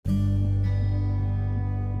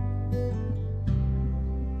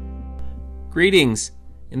Greetings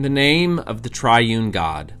in the name of the triune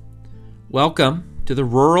God. Welcome to the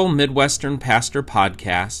Rural Midwestern Pastor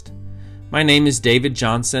Podcast. My name is David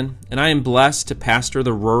Johnson, and I am blessed to pastor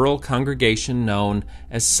the rural congregation known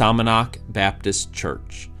as Salmonock Baptist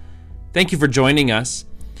Church. Thank you for joining us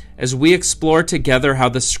as we explore together how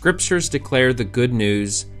the Scriptures declare the good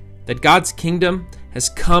news that God's kingdom has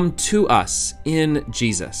come to us in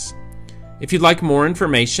Jesus. If you'd like more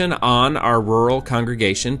information on our rural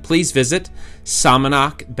congregation, please visit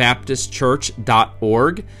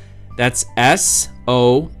salmonockbaptistchurch.org. That's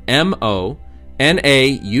SOMONAUK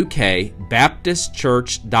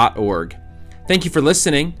Baptistchurch.org. Thank you for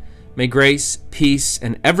listening. May grace, peace,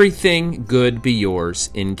 and everything good be yours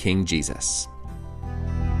in King Jesus.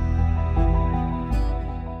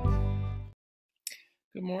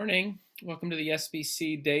 Good morning. Welcome to the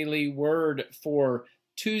SBC Daily Word for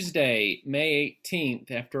Tuesday, May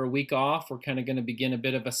 18th. After a week off, we're kind of going to begin a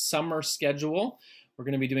bit of a summer schedule. We're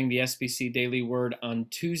going to be doing the SBC Daily Word on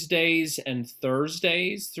Tuesdays and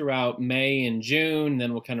Thursdays throughout May and June.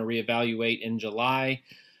 Then we'll kind of reevaluate in July.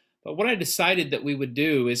 But what I decided that we would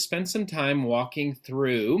do is spend some time walking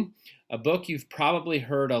through a book you've probably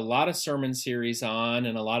heard a lot of sermon series on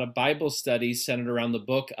and a lot of Bible studies centered around the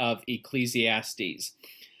book of Ecclesiastes.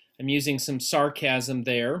 I'm using some sarcasm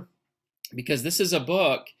there because this is a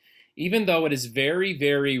book, even though it is very,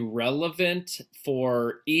 very relevant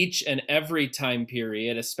for each and every time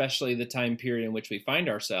period, especially the time period in which we find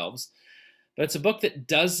ourselves, but it's a book that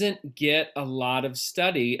doesn't get a lot of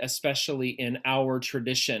study, especially in our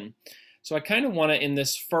tradition. So I kind of want to, in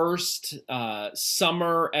this first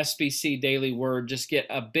summer SBC Daily Word, just get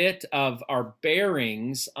a bit of our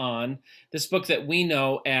bearings on this book that we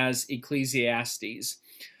know as Ecclesiastes.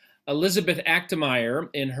 Elizabeth Achtemeyer,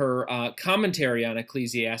 in her commentary on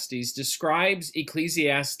Ecclesiastes, describes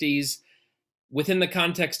Ecclesiastes within the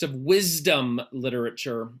context of wisdom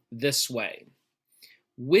literature this way.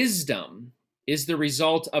 Wisdom is the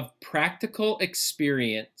result of practical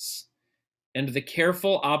experience and the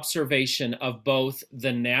careful observation of both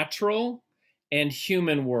the natural and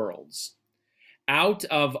human worlds. Out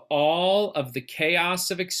of all of the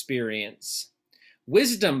chaos of experience,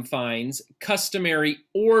 wisdom finds customary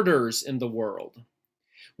orders in the world,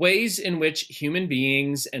 ways in which human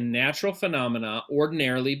beings and natural phenomena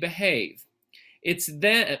ordinarily behave. Its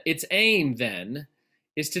aim, then,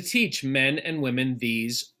 is to teach men and women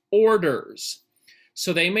these orders,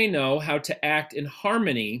 so they may know how to act in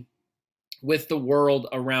harmony with the world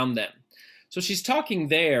around them. So she's talking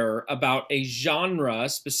there about a genre,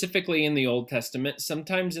 specifically in the Old Testament,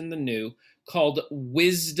 sometimes in the New, called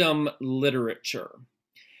wisdom literature.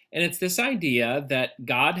 And it's this idea that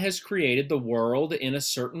God has created the world in a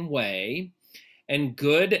certain way, and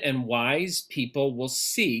good and wise people will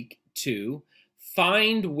seek to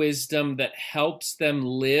find wisdom that helps them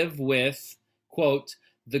live with, quote,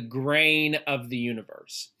 the grain of the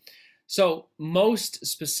universe. So most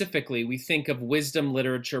specifically, we think of wisdom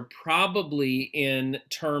literature probably in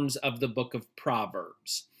terms of the book of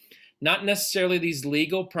Proverbs. Not necessarily these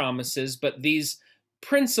legal promises, but these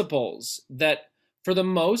principles that, for the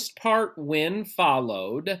most part, when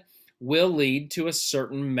followed, will lead to a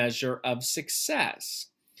certain measure of success.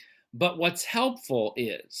 But what's helpful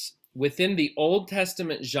is, within the Old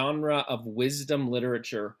Testament genre of wisdom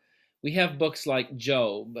literature, we have books like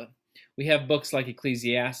Job. We have books like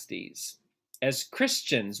Ecclesiastes. As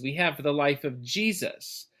Christians, we have the life of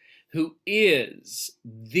Jesus, who is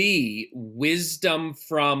the wisdom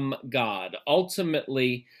from God.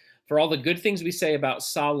 Ultimately, for all the good things we say about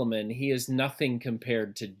Solomon, he is nothing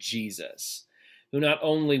compared to Jesus, who not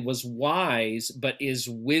only was wise, but is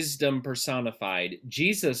wisdom personified.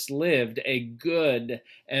 Jesus lived a good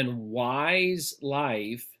and wise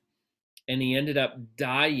life, and he ended up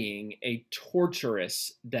dying a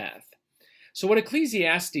torturous death. So what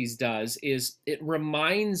Ecclesiastes does is it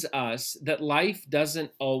reminds us that life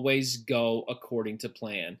doesn't always go according to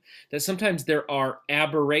plan, that sometimes there are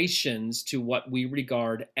aberrations to what we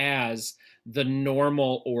regard as the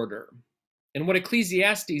normal order. And what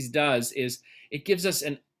Ecclesiastes does is it gives us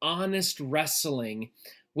an honest wrestling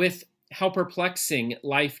with how perplexing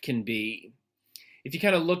life can be. If you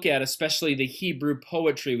kind of look at especially the Hebrew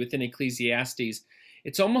poetry within Ecclesiastes,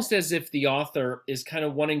 it's almost as if the author is kind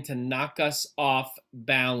of wanting to knock us off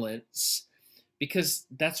balance, because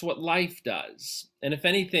that's what life does. And if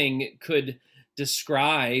anything could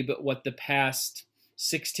describe what the past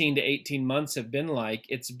 16 to 18 months have been like,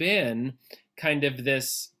 it's been kind of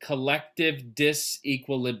this collective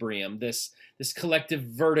disequilibrium, this collective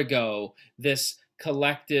vertigo, this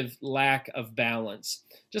collective lack of balance.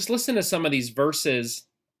 Just listen to some of these verses,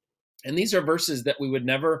 and these are verses that we would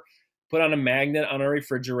never put on a magnet on our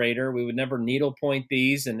refrigerator. We would never needlepoint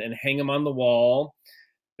these and hang them on the wall.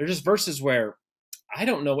 They're just verses where I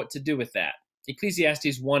don't know what to do with that.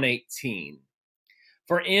 Ecclesiastes 1:18.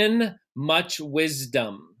 For in much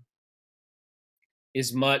wisdom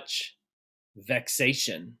is much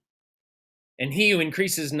vexation, and he who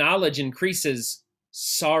increases knowledge increases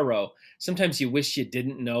sorrow. Sometimes you wish you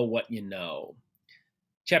didn't know what you know.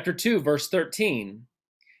 Chapter 2, verse 13.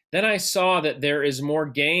 Then I saw that there is more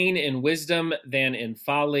gain in wisdom than in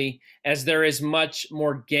folly, as there is much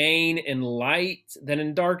more gain in light than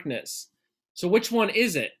in darkness. So which one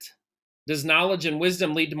is it? Does knowledge and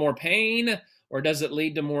wisdom lead to more pain, or does it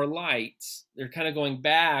lead to more light? They're kind of going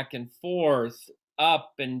back and forth,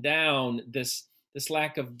 up and down, this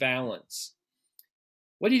lack of balance.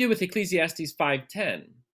 What do you do with Ecclesiastes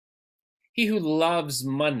 5:10? He who loves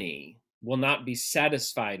money will not be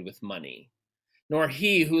satisfied with money, nor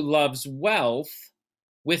he who loves wealth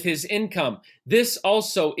with his income. This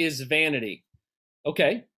also is vanity.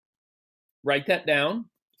 Okay, write that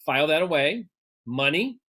down, file that away.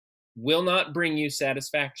 Money will not bring you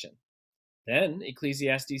satisfaction. Then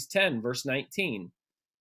Ecclesiastes 10, verse 19.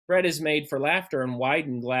 Bread is made for laughter, and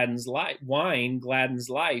wine gladdens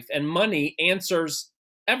life, and money answers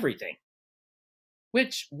everything.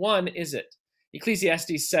 Which one is it?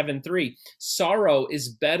 Ecclesiastes 7:3. Sorrow is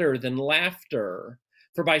better than laughter,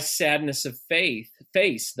 for by sadness of face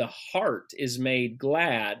the heart is made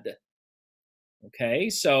glad. Okay,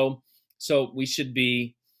 so we should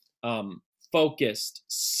be focused,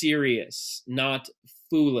 serious, not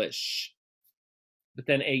foolish. But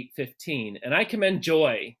then 8:15, and I commend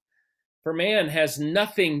joy, for man has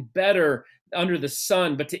nothing better under the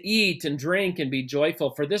sun but to eat and drink and be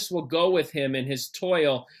joyful, for this will go with him in his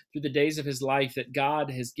toil through the days of his life that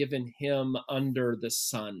God has given him under the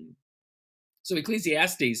sun. So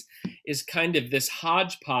Ecclesiastes is kind of this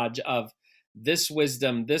hodgepodge of this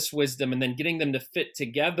wisdom, and then getting them to fit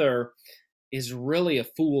together is really a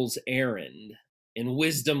fool's errand. In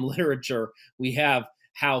wisdom literature, we have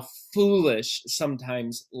how foolish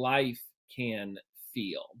sometimes life can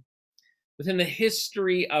feel. Within the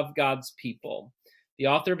history of God's people, the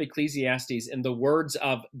author of Ecclesiastes, in the words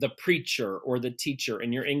of the preacher or the teacher,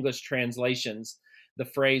 in your English translations, the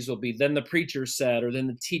phrase will be, then the preacher said, or then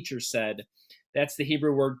the teacher said. That's the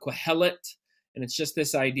Hebrew word kohelet, and it's just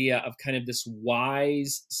this idea of kind of this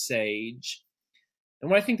wise sage. And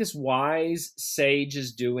what I think this wise sage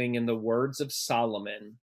is doing in the words of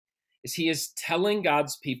Solomon is he is telling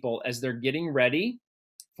God's people as they're getting ready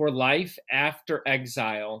for life after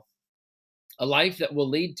exile, a life that will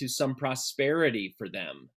lead to some prosperity for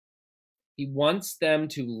them. He wants them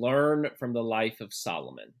to learn from the life of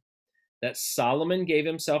Solomon, that Solomon gave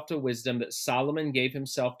himself to wisdom, that Solomon gave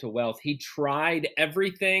himself to wealth. He tried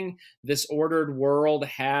everything this ordered world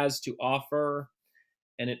has to offer,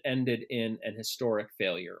 and it ended in an historic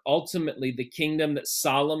failure. Ultimately, the kingdom that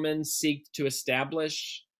Solomon sought to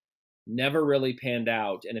establish never really panned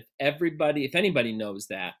out. And if anybody knows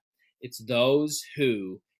that, it's those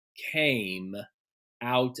who came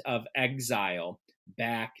out of exile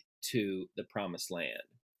back to the promised land.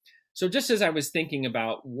 So just as I was thinking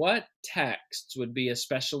about what texts would be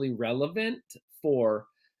especially relevant for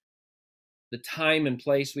the time and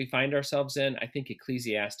place we find ourselves in, I think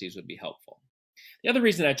Ecclesiastes would be helpful. The other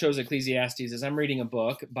reason I chose Ecclesiastes is I'm reading a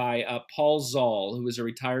book by Paul Zahl, who is a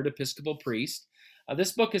retired Episcopal priest.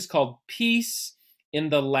 This book is called Peace in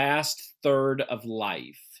the Last Third of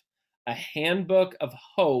Life, a handbook of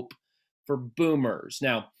hope for boomers.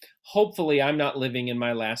 Now, hopefully I'm not living in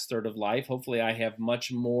my last third of life. Hopefully I have much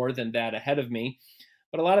more than that ahead of me.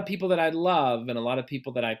 But a lot of people that I love and a lot of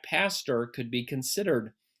people that I pastor could be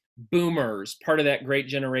considered boomers, part of that great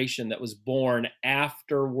generation that was born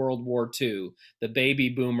after World War II, the baby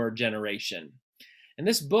boomer generation. And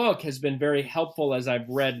this book has been very helpful as I've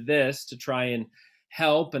read this to try and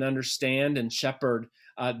help and understand and shepherd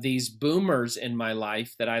these boomers in my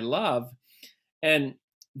life that I love. And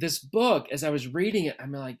this book, as I was reading it,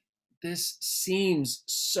 I'm like, this seems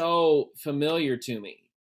so familiar to me.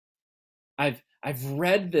 I've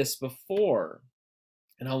read this before,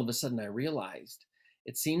 and all of a sudden I realized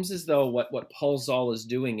it seems as though what Paul Zahl is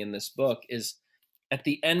doing in this book is at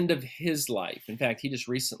the end of his life. In fact, he just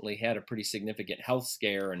recently had a pretty significant health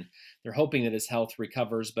scare, and they're hoping that his health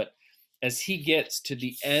recovers. But as he gets to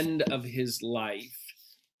the end of his life,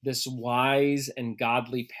 this wise and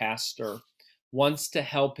godly pastor wants to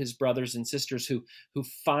help his brothers and sisters who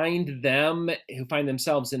find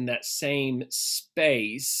themselves in that same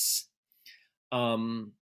space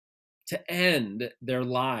to end their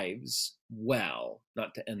lives well,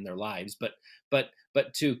 not to end their lives, but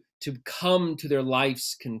to come to their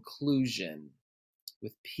life's conclusion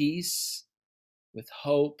with peace, with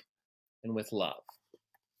hope, and with love.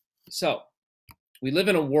 So we live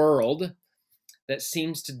in a world that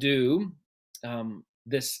seems to do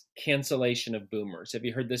this cancellation of boomers. Have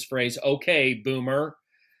you heard this phrase, okay, boomer?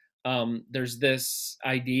 There's this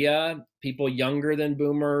idea, people younger than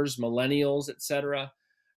boomers, millennials, etc.,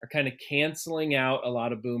 are kind of canceling out a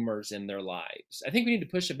lot of boomers in their lives. I think we need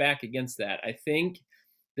to push it back against that. I think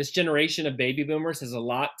this generation of baby boomers has a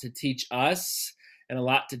lot to teach us and a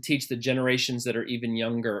lot to teach the generations that are even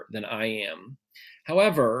younger than I am.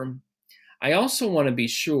 However, I also want to be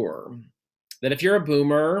sure that if you're a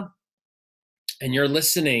boomer and you're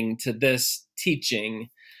listening to this teaching,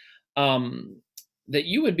 that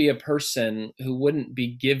you would be a person who wouldn't be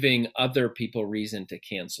giving other people reason to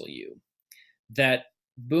cancel you. That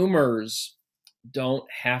boomers don't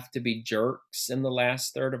have to be jerks in the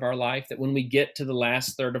last third of our life. That when we get to the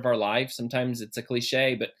last third of our life, sometimes it's a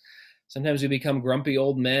cliche, but sometimes we become grumpy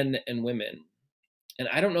old men and women. And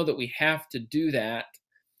I don't know that we have to do that,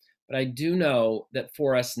 but I do know that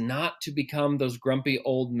for us not to become those grumpy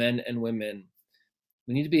old men and women,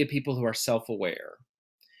 we need to be a people who are self-aware.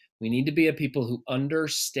 We need to be a people who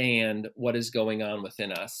understand what is going on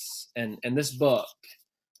within us. And this book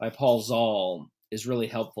by Paul Zahl is really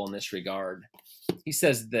helpful in this regard. He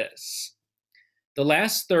says this: the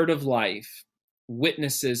last third of life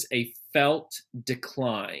witnesses a felt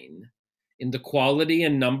decline in the quality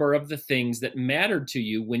and number of the things that mattered to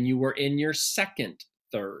you when you were in your second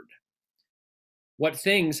third. What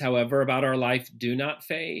things, however, about our life do not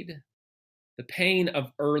fade? The pain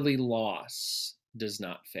of early loss does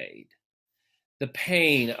not fade. The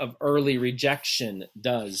pain of early rejection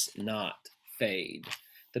does not fade.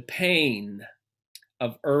 The pain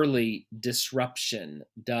of early disruption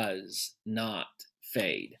does not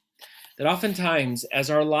fade. That oftentimes, as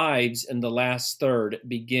our lives in the last third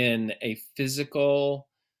begin a physical,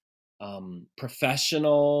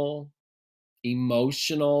 professional,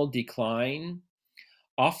 emotional decline,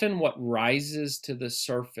 often what rises to the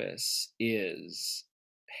surface is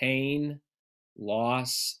pain,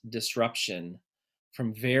 loss, disruption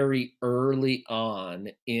from very early on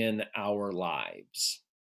in our lives.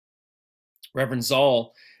 Reverend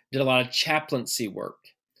Zahl did a lot of chaplaincy work,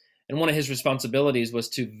 and one of his responsibilities was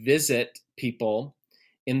to visit people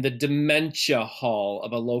in the dementia hall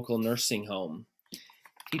of a local nursing home.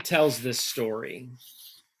 He tells this story.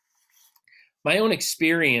 My own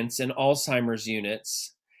experience in Alzheimer's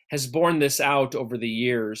units has borne this out over the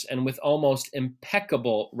years and with almost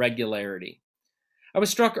impeccable regularity. I was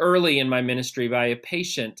struck early in my ministry by a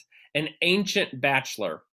patient, an ancient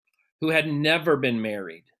bachelor who had never been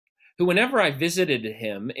married, who, whenever I visited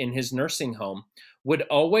him in his nursing home, would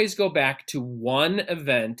always go back to one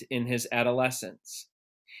event in his adolescence.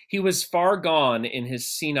 He was far gone in his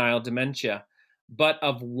senile dementia, but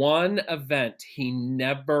of one event he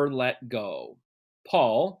never let go.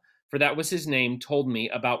 Paul, for that was his name, told me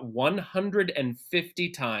about 150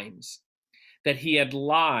 times that he had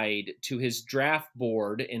lied to his draft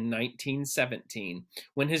board in 1917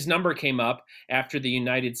 when his number came up after the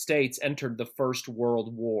United States entered the First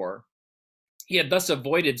World War. He had thus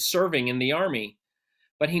avoided serving in the army,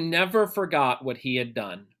 but he never forgot what he had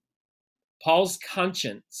done. Paul's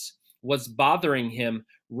conscience was bothering him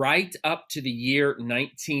right up to the year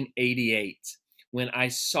 1988, when I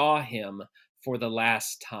saw him for the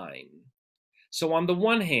last time. So on the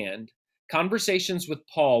one hand, conversations with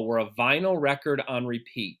Paul were a vinyl record on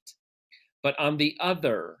repeat, but on the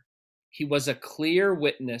other, he was a clear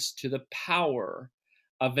witness to the power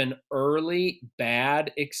of an early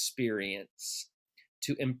bad experience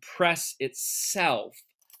to impress itself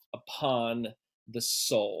upon the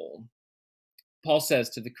soul. Paul says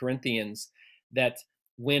to the Corinthians that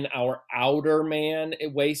when our outer man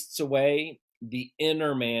wastes away, the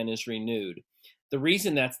inner man is renewed. The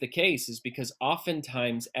reason that's the case is because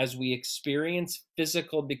oftentimes as we experience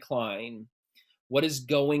physical decline, what is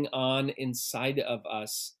going on inside of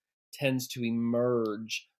us tends to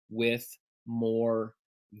emerge with more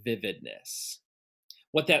vividness.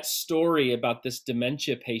 What that story about this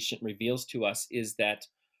dementia patient reveals to us is that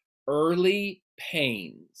early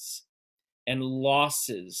pains and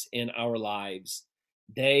losses in our lives,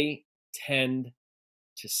 they tend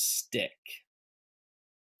to stick.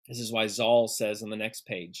 This is why Zahl says on the next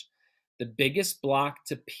page, the biggest block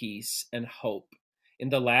to peace and hope in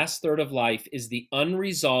the last third of life is the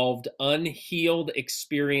unresolved, unhealed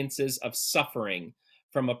experiences of suffering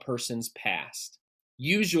from a person's past,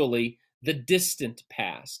 usually the distant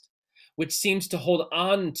past, which seems to hold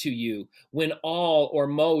on to you when all or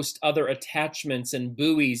most other attachments and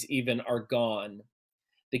buoys even are gone.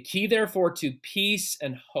 The key, therefore, to peace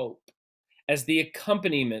and hope as the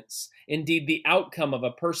accompaniments, indeed the outcome of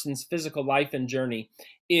a person's physical life and journey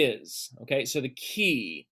is, okay, so the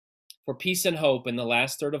key for peace and hope in the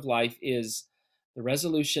last third of life is the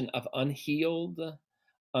resolution of unhealed,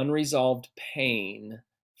 unresolved pain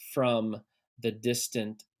from the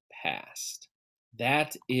distant past.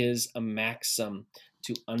 That is a maxim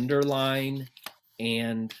to underline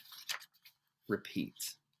and repeat.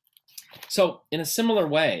 So, in a similar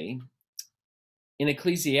way, in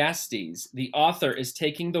Ecclesiastes, the author is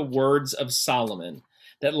taking the words of Solomon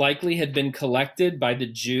that likely had been collected by the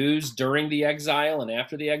Jews during the exile and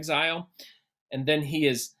after the exile, and then he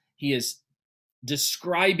is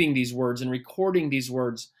describing these words and recording these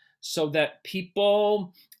words so that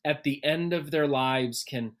people at the end of their lives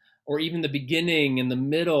can, or even the beginning and the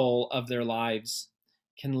middle of their lives,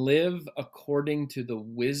 can live according to the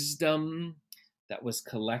wisdom that was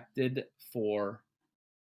collected for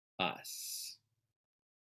us.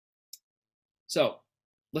 So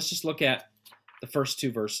let's just look at the first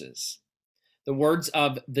two verses. The words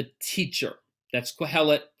of the teacher, that's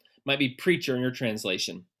Kohelet, might be preacher in your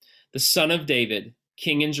translation, the son of David,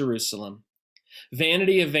 king in Jerusalem.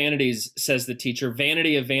 Vanity of vanities, says the teacher,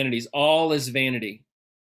 vanity of vanities, all is vanity.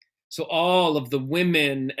 So all of the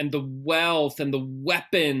women and the wealth and the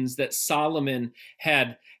weapons that Solomon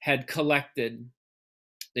had collected,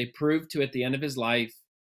 they proved to, at the end of his life,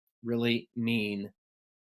 really mean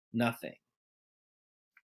nothing.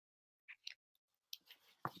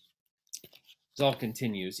 Zal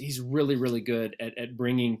continues. He's really, really good at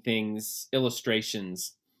bringing things,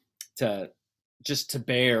 illustrations, to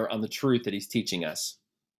bear on the truth that he's teaching us.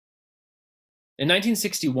 In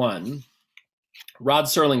 1961, Rod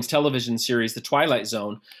Serling's television series, The Twilight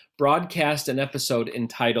Zone, broadcast an episode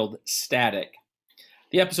entitled Static.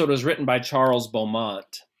 The episode was written by Charles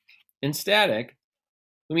Beaumont. In Static,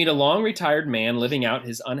 we meet a long-retired man living out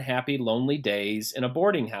his unhappy, lonely days in a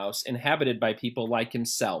boarding house inhabited by people like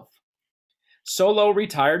himself. Solo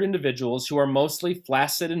retired individuals who are mostly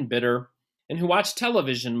flaccid and bitter and who watch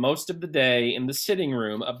television most of the day in the sitting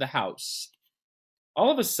room of the house.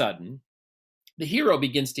 All of a sudden, the hero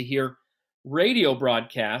begins to hear radio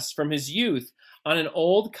broadcasts from his youth on an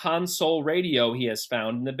old console radio he has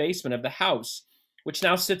found in the basement of the house, which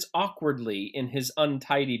now sits awkwardly in his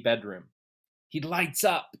untidy bedroom. He lights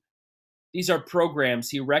up. These are programs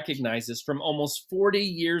he recognizes from almost 40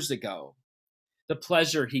 years ago. The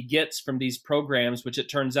pleasure he gets from these programs, which it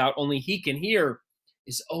turns out only he can hear,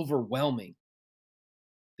 is overwhelming.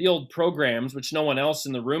 The old programs, which no one else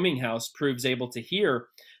in the rooming house proves able to hear,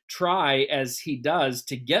 try, as he does,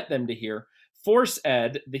 to get them to hear, force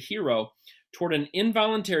Ed, the hero, toward an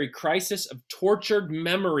involuntary crisis of tortured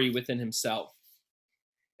memory within himself.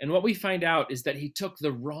 And what we find out is that he took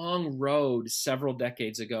the wrong road several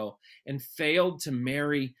decades ago and failed to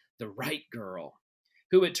marry the right girl,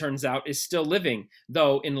 who it turns out is still living,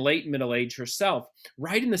 though in late middle age herself,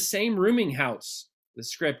 right in the same rooming house. The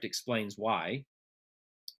script explains why.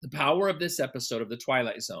 The power of this episode of The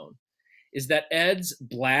Twilight Zone is that Ed's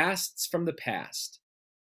blasts from the past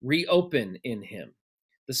reopen in him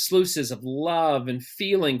the sluices of love and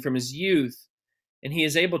feeling from his youth, and he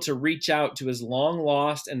is able to reach out to his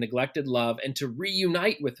long-lost and neglected love and to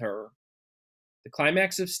reunite with her. The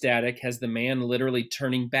climax of Static has the man literally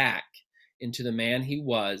turning back into the man he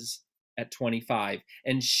was at 25,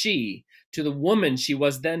 and she to the woman she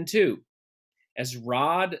was then too. As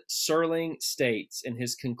Rod Serling states in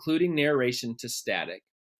his concluding narration to Static,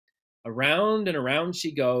 around and around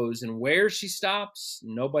she goes, and where she stops,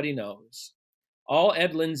 nobody knows. All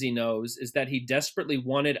Ed Lindsay knows is that he desperately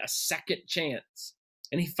wanted a second chance,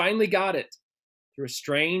 and he finally got it through a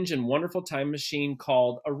strange and wonderful time machine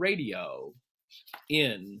called a radio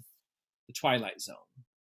in The Twilight Zone.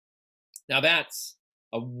 Now that's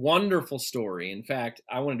a wonderful story. In fact,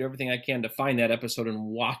 I want to do everything I can to find that episode and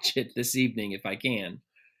watch it this evening if I can.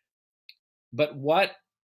 But what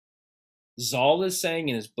Zal is saying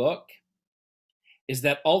in his book is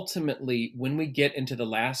that ultimately, when we get into the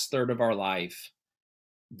last third of our life,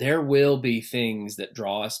 there will be things that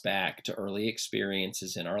draw us back to early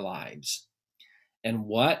experiences in our lives. And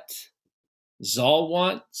what Zal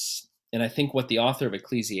wants, and I think what the author of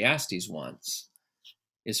Ecclesiastes wants,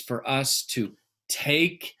 is for us to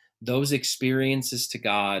take those experiences to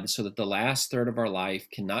God so that the last third of our life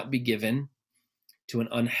cannot be given to an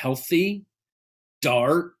unhealthy,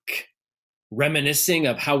 dark, reminiscing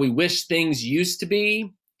of how we wish things used to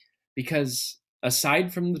be, because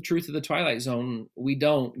aside from the truth of the Twilight Zone, we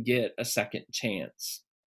don't get a second chance.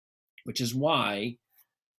 which is why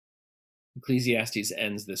Ecclesiastes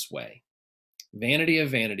ends this way. Vanity of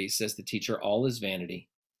vanities, says the teacher, all is vanity.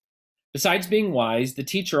 Besides being wise, the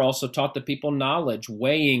teacher also taught the people knowledge,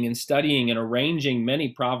 weighing and studying and arranging many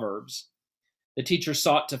proverbs. The teacher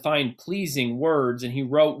sought to find pleasing words, and he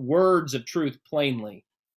wrote words of truth plainly.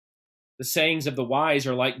 The sayings of the wise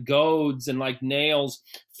are like goads, and like nails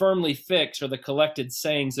firmly fixed are the collected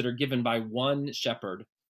sayings that are given by one shepherd.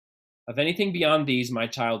 Of anything beyond these, my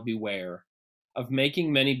child, beware. Of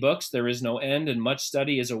making many books there is no end, and much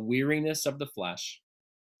study is a weariness of the flesh.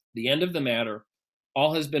 The end of the matter,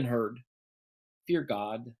 all has been heard. Fear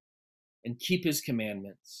God and keep his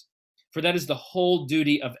commandments, for that is the whole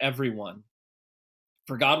duty of everyone.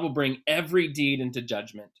 For God will bring every deed into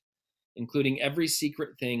judgment, including every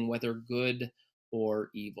secret thing, whether good or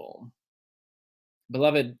evil.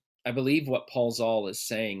 Beloved, I believe what Paul Zoll is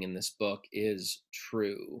saying in this book is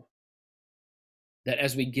true. That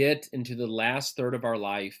as we get into the last third of our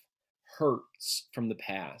life, hurts from the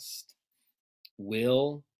past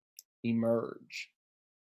will emerge.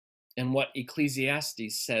 And what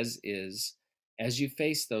Ecclesiastes says is, as you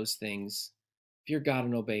face those things, fear God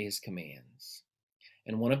and obey his commands.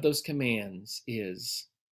 And one of those commands is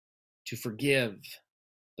to forgive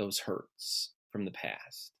those hurts from the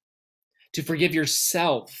past, to forgive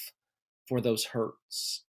yourself for those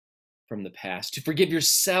hurts from the past, to forgive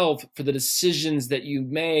yourself for the decisions that you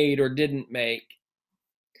made or didn't make,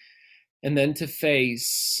 and then to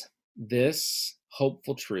face this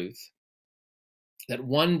hopeful truth that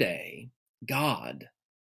one day God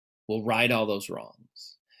will right all those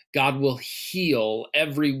wrongs. God will heal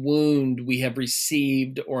every wound we have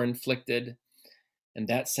received or inflicted, and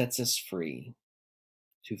that sets us free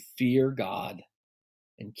to fear God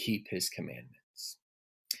and keep his commandments.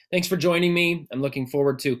 Thanks for joining me. I'm looking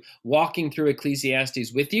forward to walking through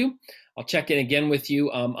Ecclesiastes with you. I'll check in again with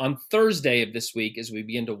you on Thursday of this week as we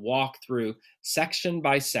begin to walk through section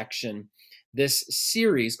by section this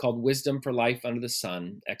series called Wisdom for Life Under the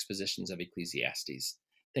Sun, Expositions of Ecclesiastes.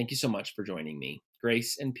 Thank you so much for joining me.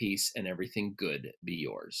 Grace and peace and everything good be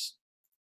yours.